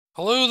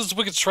Hello, this is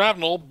Wicked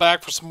Shrapnel,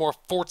 back for some more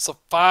Forza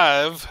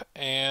 5,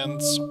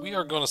 and we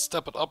are going to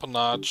step it up a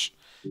notch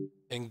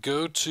and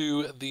go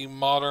to the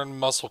modern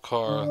muscle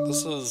car.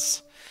 This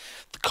is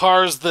the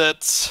cars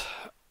that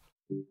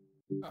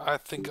I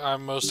think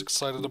I'm most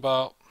excited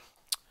about.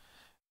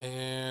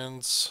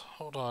 And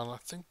hold on, I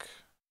think.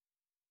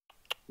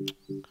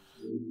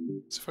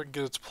 See if I can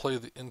get it to play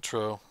the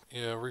intro.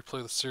 Yeah,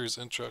 replay the series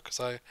intro, because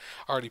I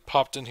already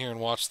popped in here and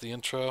watched the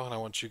intro, and I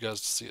want you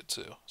guys to see it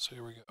too. So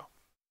here we go.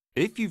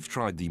 If you've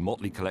tried the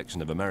motley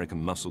collection of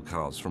American muscle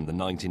cars from the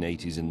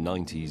 1980s and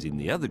 90s in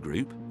the other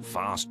group,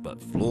 fast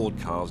but flawed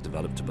cars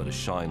developed to put a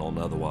shine on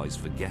otherwise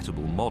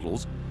forgettable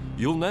models,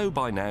 you'll know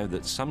by now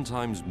that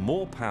sometimes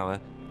more power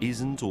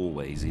isn't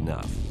always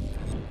enough.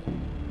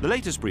 The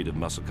latest breed of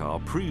muscle car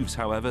proves,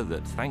 however,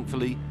 that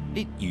thankfully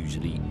it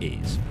usually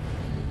is.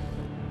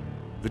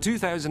 The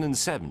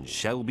 2007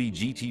 Shelby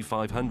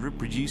GT500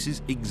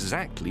 produces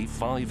exactly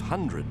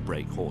 500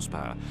 brake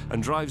horsepower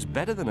and drives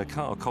better than a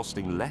car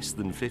costing less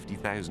than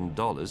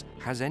 $50,000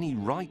 has any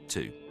right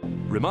to.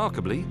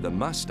 Remarkably, the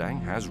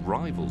Mustang has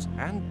rivals,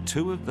 and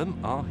two of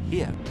them are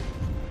here.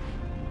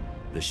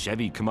 The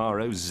Chevy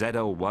Camaro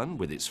ZL1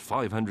 with its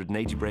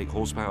 580 brake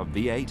horsepower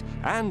V8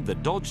 and the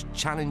Dodge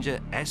Challenger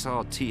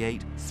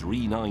SRT8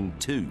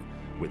 392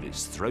 with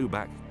its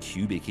throwback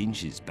cubic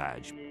inches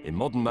badge. In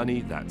modern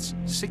money, that's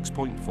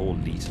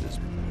 6.4 litres.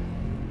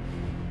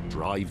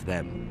 Drive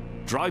them.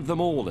 Drive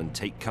them all and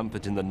take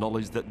comfort in the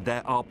knowledge that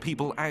there are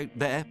people out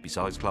there,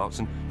 besides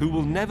Clarkson, who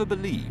will never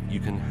believe you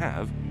can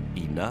have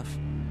enough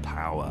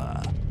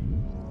power.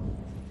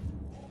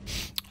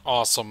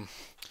 Awesome.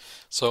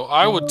 So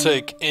I would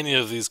take any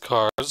of these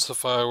cars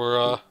if I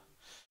were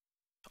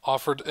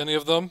offered any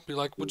of them. Be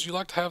like, would you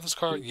like to have this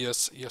car?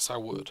 Yes, I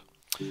would.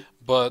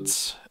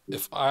 But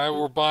if I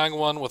were buying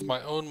one with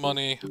my own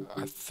money,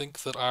 I think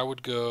that I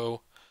would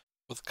go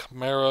with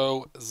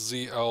Camaro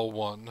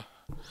ZL1.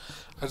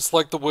 I just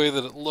like the way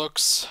that it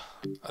looks,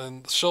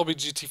 and the Shelby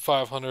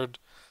GT500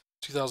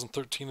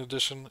 2013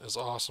 edition is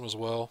awesome as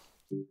well.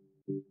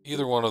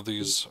 Either one of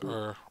these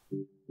are...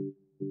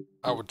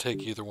 I would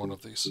take either one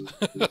of these.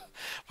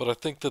 But I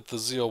think that the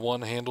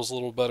ZL1 handles a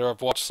little better.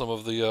 I've watched some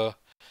of the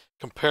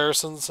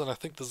comparisons, and I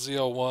think the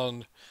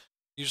ZL1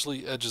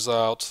 usually edges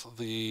out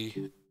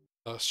the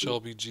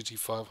Shelby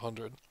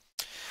GT500.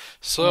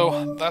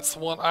 So that's the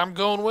one I'm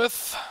going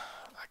with.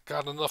 I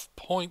got enough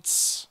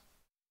points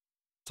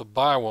to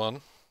buy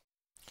one.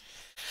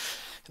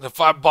 And if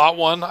I bought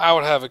one, I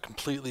would have it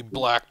completely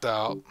blacked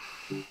out.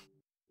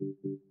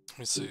 Let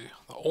me see.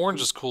 The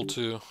orange is cool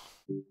too.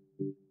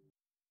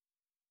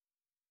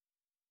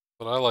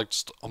 But I like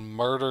just a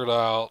murdered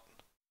out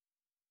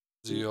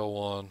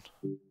ZL1.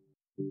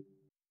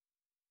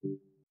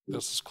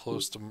 This is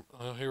close to...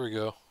 Oh, here we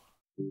go.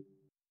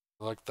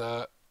 I like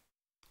that.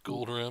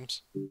 Gold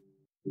rims.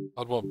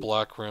 I'd want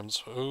black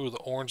rims. Ooh, the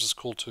orange is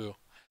cool too.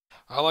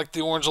 I like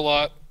the orange a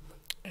lot.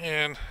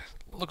 And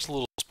it looks a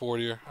little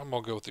sportier. I'm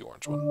going to go with the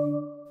orange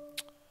one.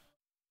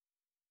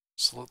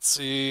 So let's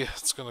see.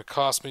 It's going to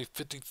cost me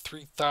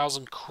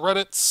 53,000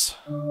 credits.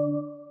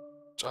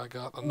 Which I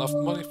got enough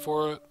money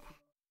for it.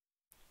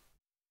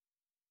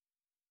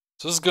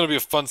 So this is going to be a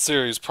fun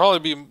series. Probably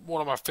be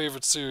one of my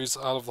favorite series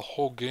out of the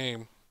whole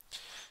game.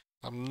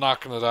 I'm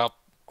knocking it out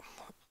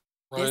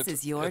right This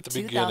is your at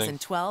the beginning.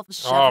 2012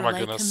 Oh my Chevrolet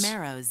goodness.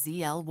 Camaro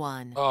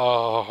ZL1.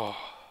 Oh.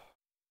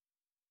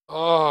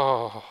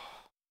 Oh.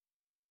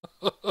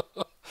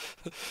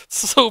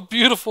 So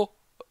beautiful.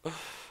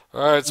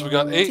 Alright, so we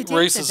got 8 Today's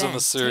races in event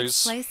the series.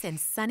 takes place in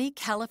sunny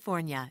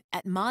California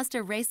at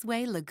Mazda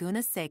Raceway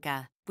Laguna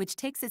Seca, which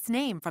takes its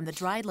name from the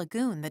dry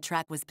lagoon the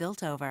track was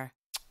built over.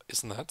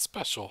 Isn't that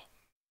special?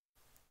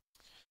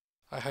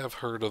 I have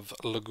heard of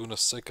Laguna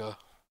Seca.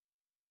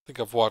 I think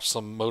I've watched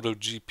some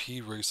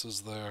MotoGP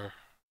races there.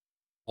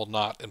 Well,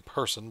 not in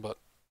person, but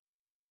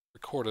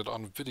recorded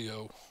on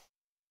video.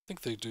 I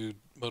think they do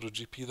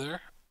MotoGP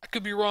there. I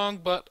could be wrong,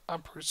 but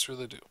I'm pretty sure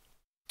they do.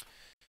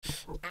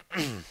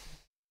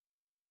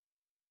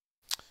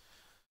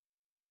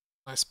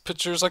 Nice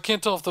pictures. I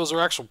can't tell if those are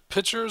actual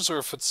pictures or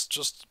if it's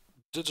just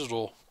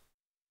digital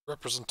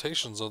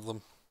representations of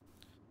them.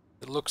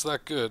 It looks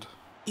that good.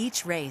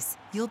 Each race,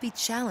 you'll be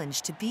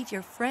challenged to beat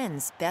your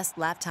friends' best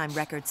lap time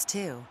records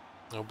too.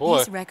 Oh boy.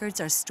 These records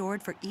are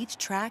stored for each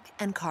track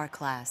and car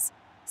class.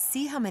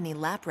 See how many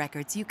lap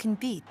records you can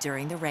beat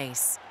during the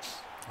race.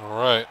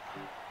 Alright.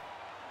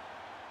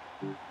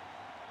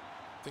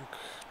 Think.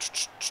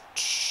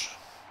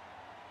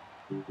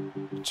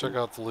 Check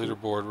out the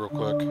leaderboard real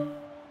quick.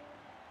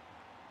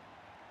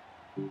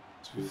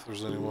 See if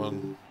there's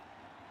anyone.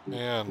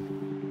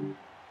 Man.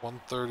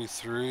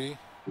 133.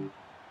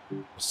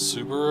 A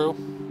Subaru.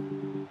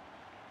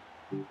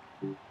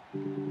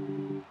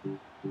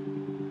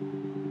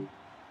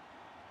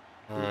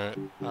 Alright.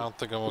 I don't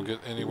think I'm gonna get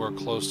anywhere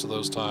close to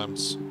those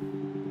times.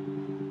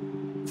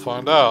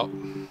 Find out.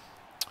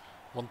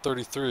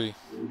 133.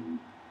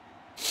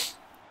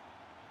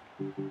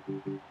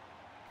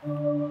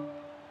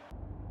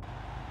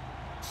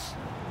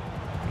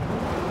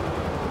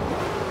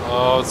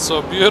 Oh, it's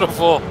so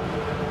beautiful.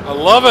 I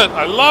love it!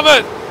 I love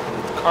it!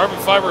 Carbon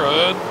fiber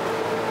hood.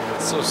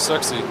 It's so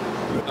sexy.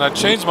 And I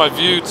changed my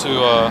view to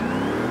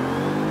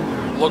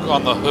look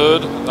on the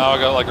hood. And now I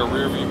got like a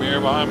rear view mirror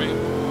behind me.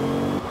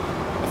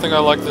 I think I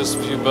like this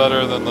view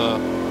better than the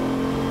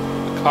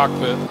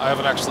cockpit. I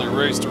haven't actually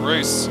raced a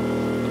race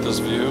with this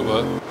view,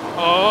 but...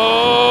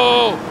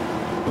 Oh!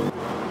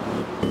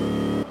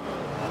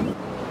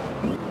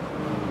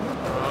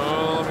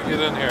 Oh, let me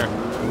get in here.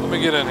 Let me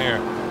get in here.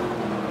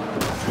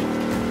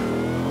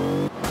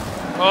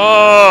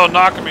 Oh,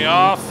 knocking me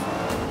off.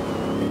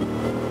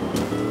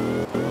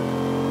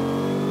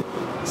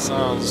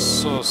 Sounds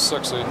so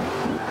sexy.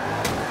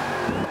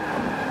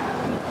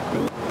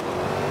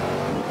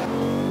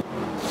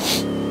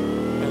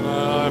 And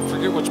I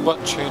forget which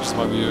button changes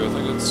my view. I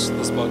think it's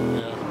this button,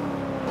 yeah.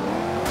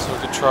 So we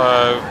could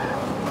try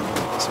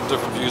some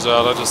different views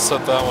out. I just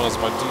set that one as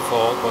my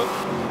default, but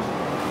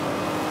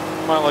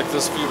I might like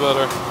this view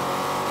better.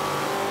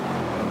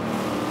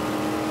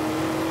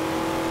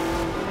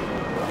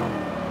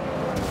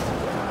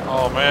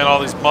 Oh man, all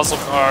these muscle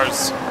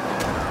cars.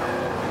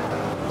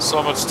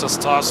 So much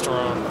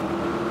testosterone.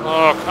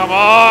 Oh, come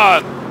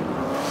on!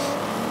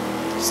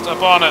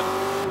 Step on it.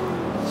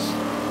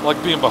 I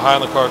like being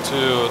behind the car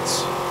too.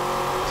 It's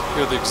you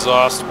hear the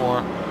exhaust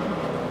more.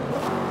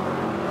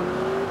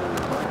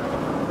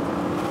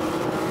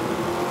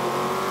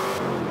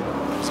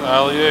 There's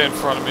Allier in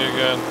front of me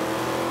again.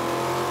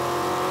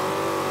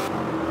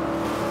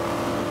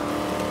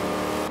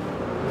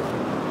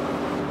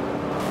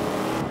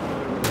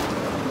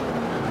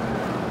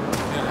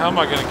 How am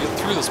I going to get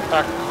through this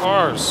pack of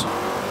cars?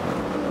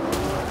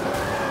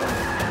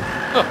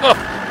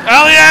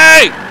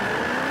 Allier!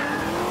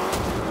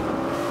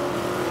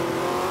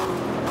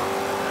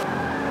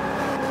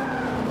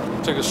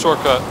 Take a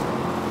shortcut.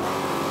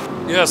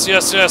 Yes,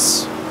 yes,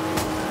 yes.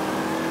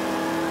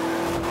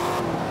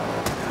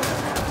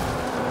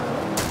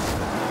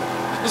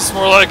 This is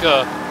more like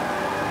a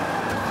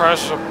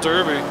crash up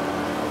derby.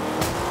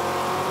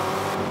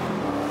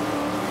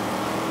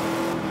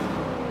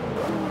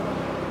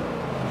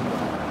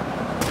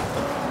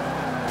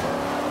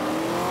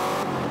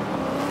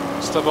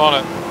 Step on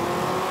it.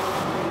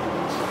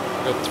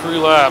 I've got 3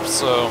 laps,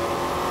 so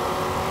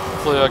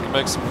hopefully I can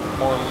make some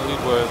more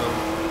leadway than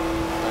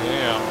I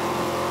am.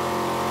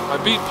 I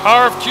beat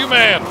Power of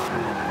Q-Man!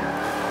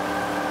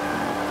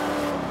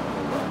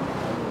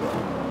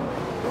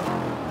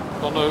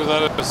 Don't know who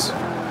that is.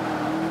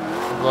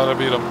 I'm glad I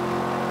beat him.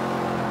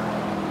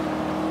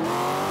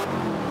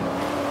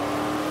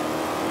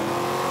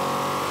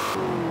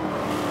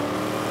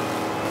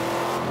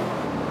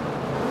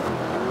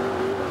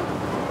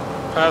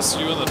 Pass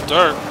you in the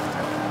dirt.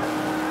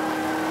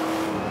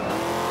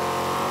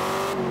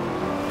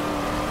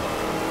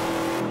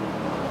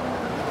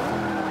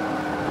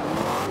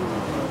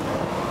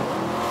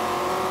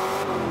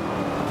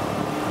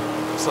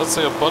 So let's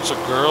say a bunch of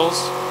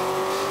girls.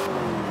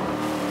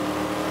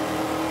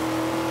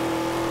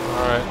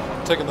 Alright,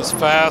 I'm taking this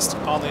fast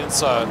on the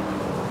inside.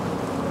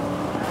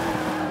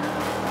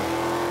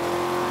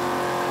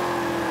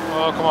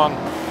 Oh, come on.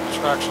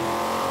 Traction.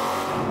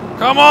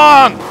 Come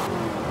on!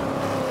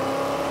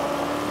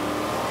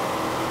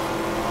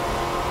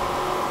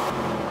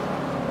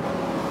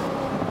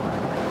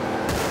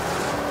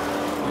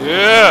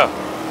 Yeah!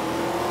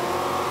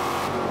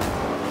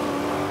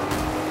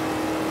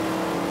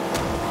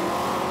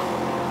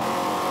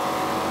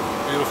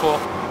 Beautiful.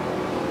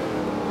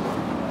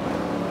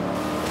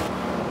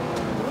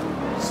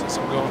 Since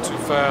I'm going too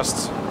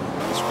fast,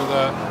 screw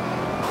that.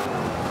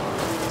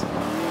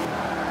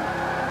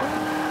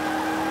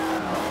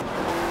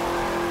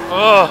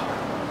 Oh!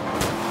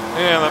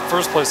 Man, that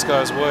first place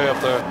guy's way up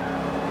there.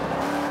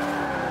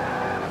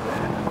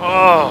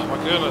 Oh,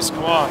 my goodness,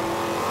 come on.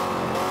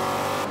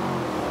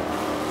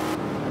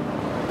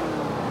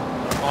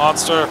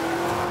 Monster.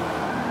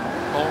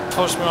 Don't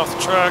push me off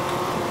the track.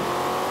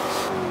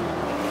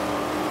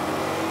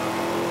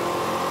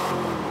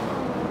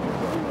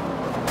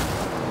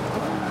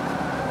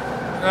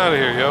 Get out of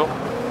here, yo.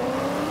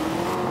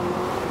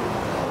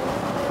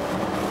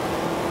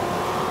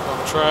 On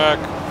the track.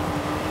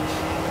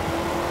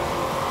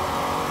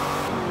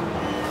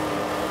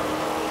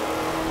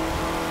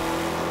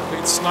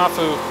 Beat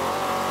Snafu.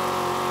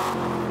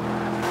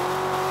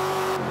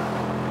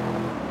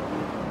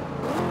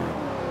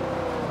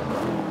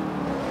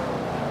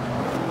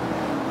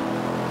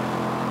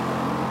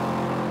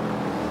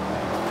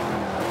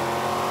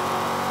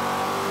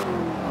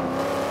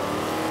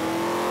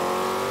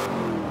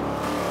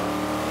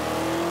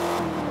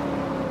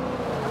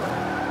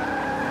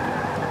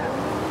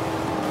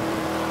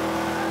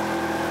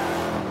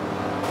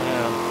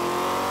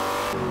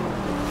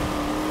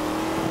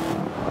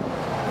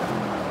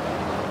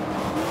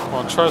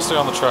 Try to stay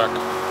on the track.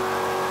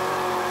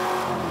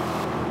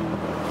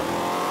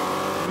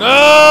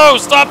 No!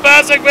 Stop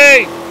passing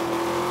me!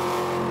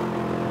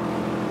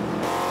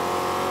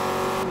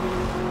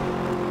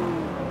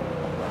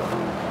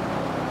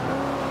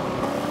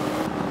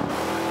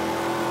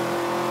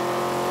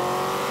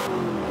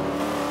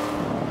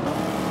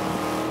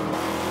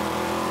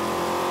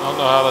 don't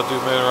know how that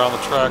dude made it around the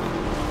track.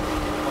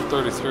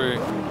 133.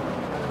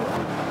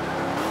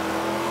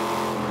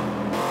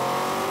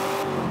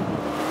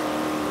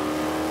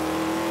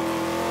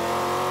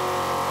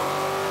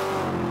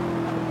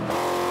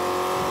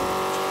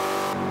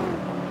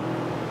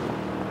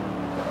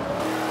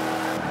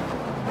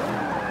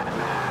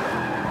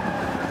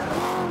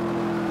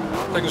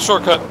 Taking a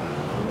shortcut.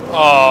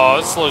 Oh,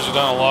 it slows you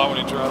down a lot when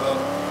you try that.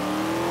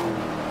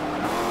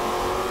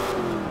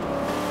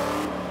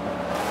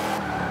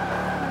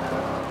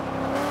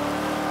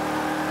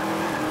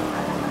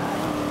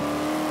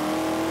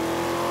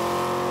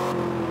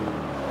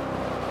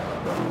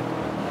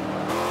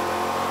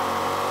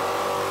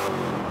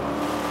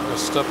 Gotta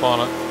step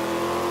on it.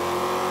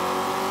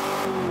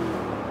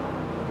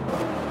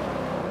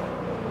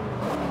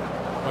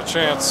 No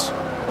chance.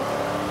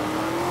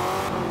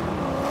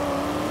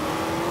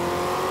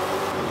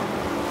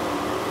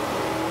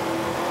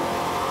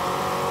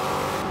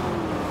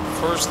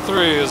 First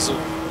three is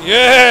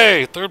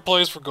yay! Third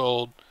place for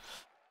gold.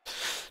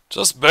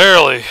 Just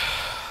barely.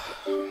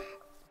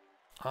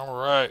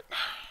 Alright.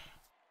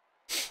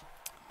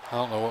 I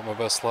don't know what my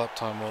best lap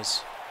time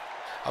was.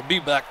 I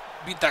beat that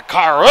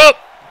car up!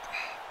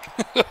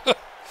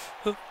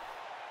 My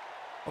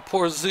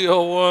poor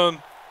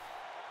Z01.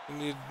 I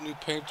need a new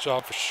paint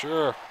job for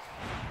sure.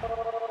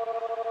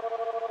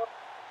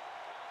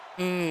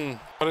 Why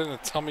didn't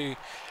it tell me?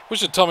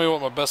 Wish it'd tell me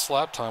what my best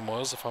lap time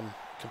was if I'm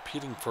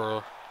competing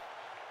for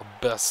a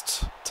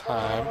best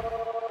time.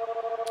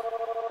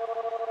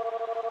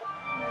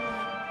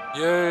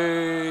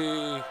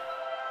 Yay!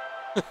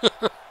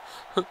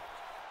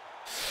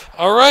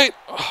 Alright,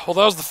 well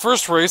that was the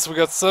first race. We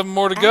got 7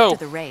 more to go.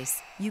 After the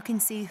race, you can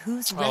see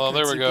whose Oh,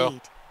 there records we you go.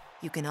 beat.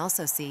 You can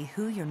also see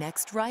who your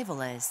next rival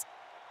is.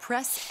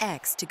 Press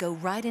X to go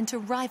right into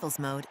Rivals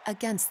mode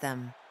against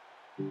them.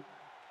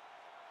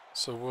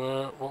 So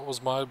what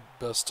was my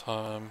best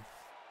time?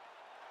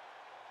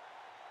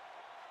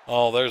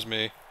 Oh, there's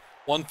me.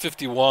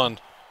 151.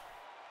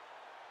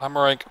 I'm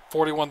rank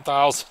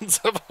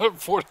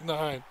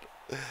 41,749.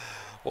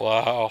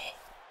 Wow.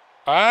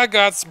 I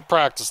got some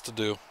practice to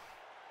do.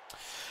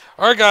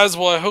 Alright guys,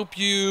 well I hope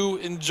you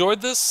enjoyed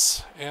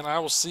this, and I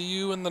will see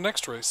you in the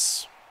next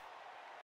race.